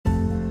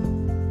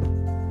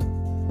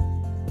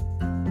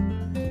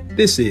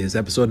This is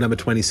episode number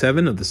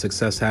 27 of the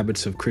Success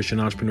Habits of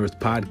Christian Entrepreneurs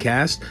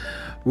podcast.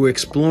 We're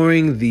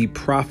exploring the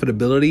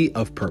profitability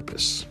of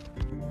purpose.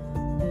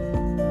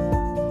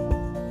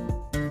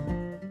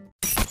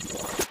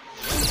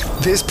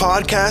 This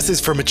podcast is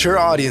for mature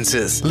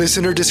audiences.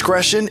 Listener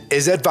discretion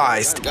is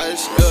advised.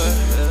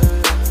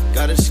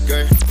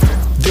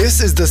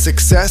 This is the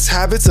Success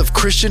Habits of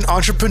Christian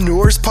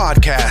Entrepreneurs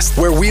podcast,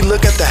 where we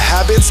look at the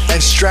habits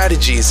and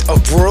strategies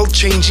of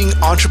world-changing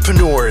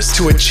entrepreneurs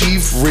to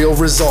achieve real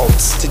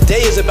results.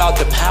 Today is about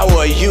the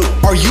power of you.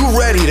 Are you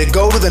ready to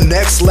go to the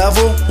next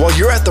level? Well,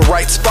 you're at the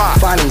right spot.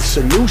 Finding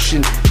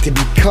solution to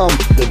become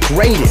the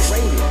greatest.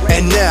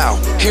 And now,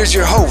 here's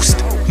your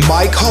host,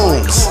 Mike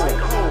Holmes.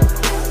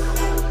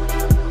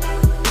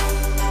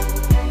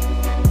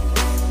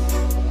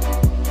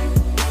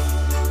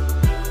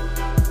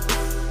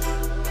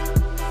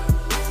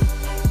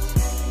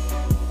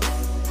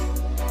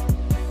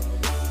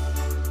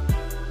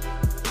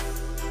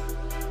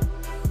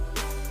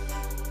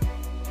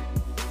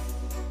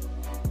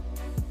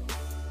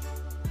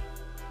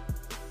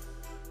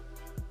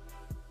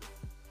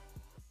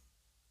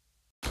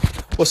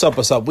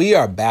 What's up? We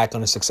are back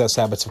on the Success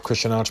Habits of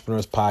Christian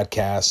Entrepreneurs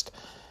podcast.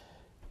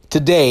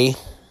 Today,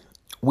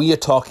 we are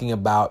talking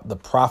about the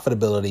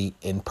profitability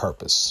in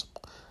purpose.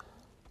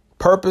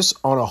 Purpose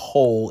on a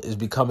whole is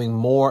becoming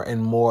more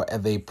and more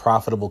of a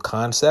profitable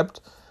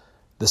concept.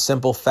 The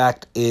simple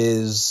fact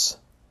is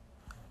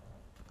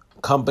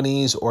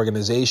companies,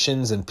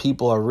 organizations, and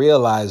people are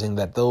realizing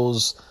that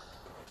those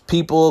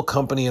people,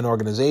 company, and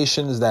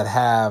organizations that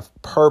have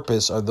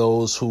purpose are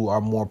those who are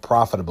more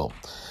profitable.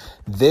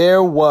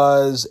 There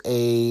was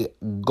a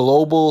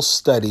global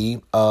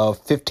study of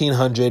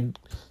 1,500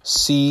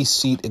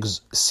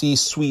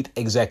 C-suite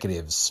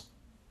executives,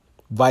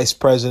 vice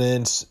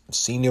presidents,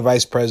 senior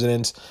vice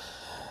presidents.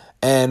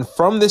 And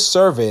from this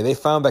survey, they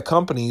found that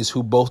companies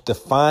who both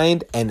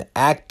defined and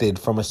acted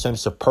from a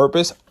sense of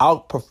purpose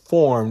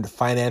outperformed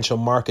financial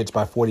markets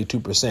by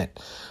 42%.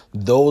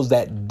 Those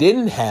that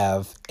didn't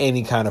have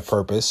any kind of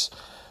purpose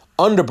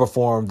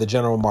underperformed the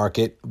general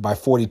market by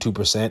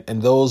 42%,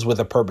 and those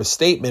with a purpose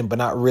statement but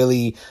not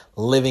really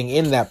living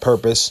in that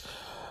purpose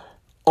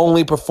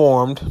only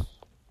performed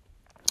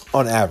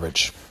on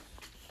average.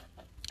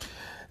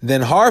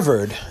 Then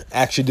Harvard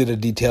actually did a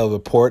detailed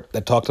report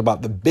that talked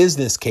about the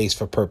business case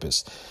for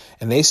purpose,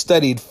 and they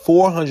studied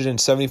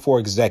 474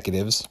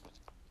 executives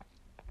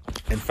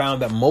and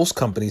found that most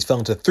companies fell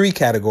into three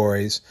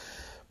categories: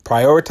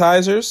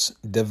 prioritizers,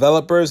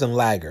 developers, and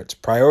laggards.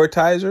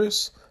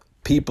 Prioritizers,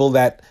 people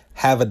that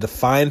have a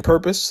defined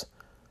purpose.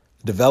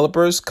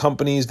 Developers,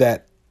 companies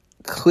that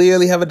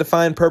clearly have a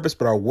defined purpose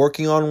but are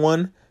working on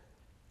one.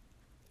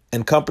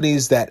 And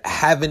companies that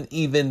haven't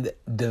even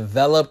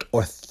developed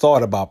or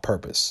thought about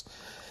purpose.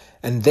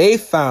 And they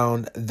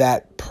found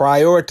that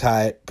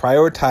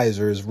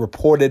prioritizers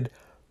reported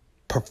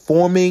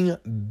performing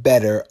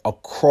better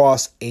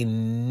across a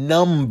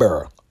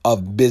number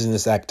of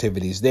business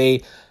activities.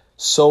 They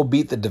so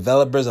beat the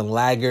developers and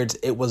laggards,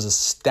 it was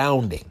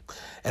astounding.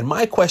 And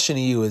my question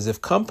to you is, if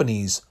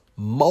companies,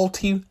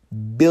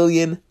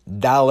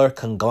 multi-billion-dollar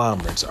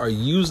conglomerates, are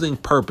using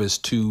purpose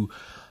to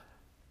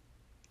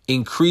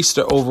increase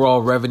their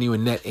overall revenue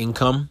and net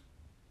income,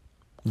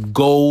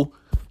 go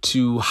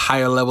to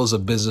higher levels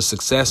of business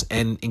success,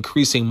 and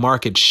increasing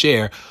market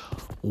share,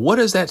 what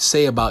does that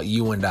say about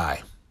you and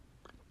I?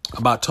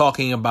 About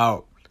talking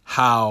about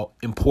how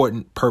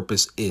important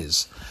purpose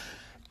is.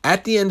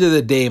 At the end of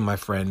the day, my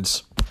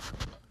friends,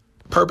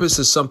 purpose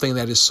is something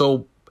that is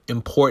so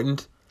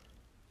important.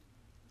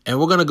 And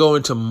we're going to go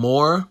into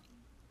more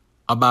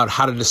about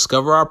how to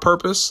discover our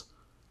purpose.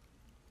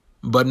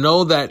 But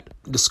know that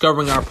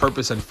discovering our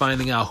purpose and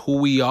finding out who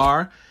we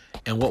are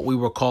and what we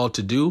were called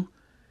to do,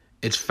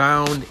 it's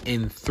found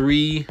in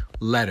three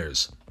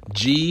letters: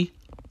 G-O-D.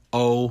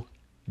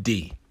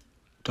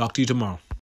 Talk to you tomorrow.